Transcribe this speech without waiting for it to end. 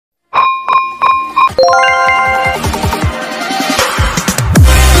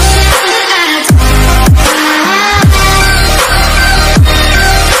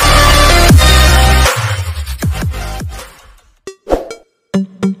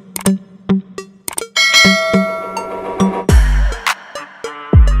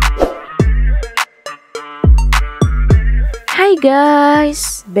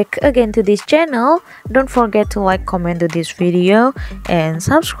guys, back again to this channel. Don't forget to like, comment to this video and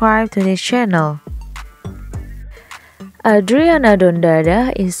subscribe to this channel. Adriana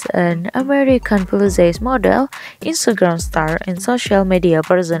Dondada is an American plus-size model, Instagram star, and social media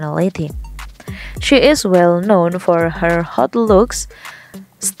personality. She is well known for her hot looks,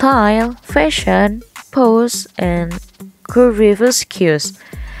 style, fashion, pose, and curvy physique.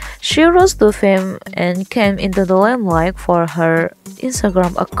 She rose to fame and came into the limelight for her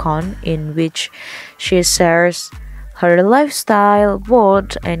Instagram account, in which she shares her lifestyle,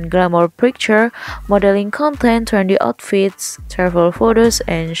 bold and glamour picture, modeling content, trendy outfits, travel photos,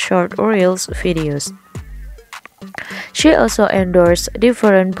 and short reels videos. She also endorsed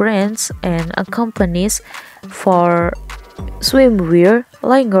different brands and companies for swimwear,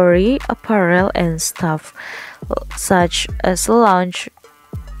 lingerie, apparel, and stuff, such as Lounge,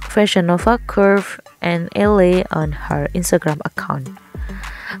 Fashion Nova, Curve, and LA on her Instagram account.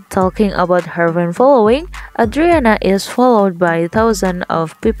 Talking about her fan following, Adriana is followed by thousands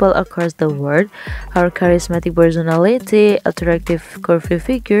of people across the world. Her charismatic personality, attractive curvy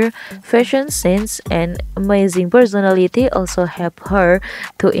figure, fashion sense, and amazing personality also help her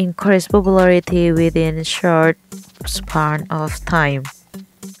to increase popularity within a short span of time.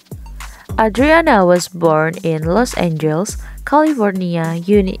 Adriana was born in Los Angeles, California,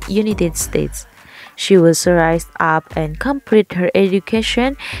 United States. She was raised up and completed her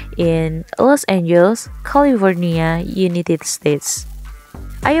education in Los Angeles, California, United States.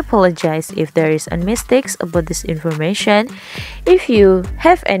 I apologize if there is any mistakes about this information. If you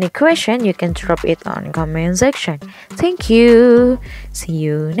have any question, you can drop it on comment section. Thank you. See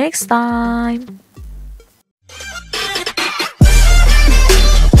you next time.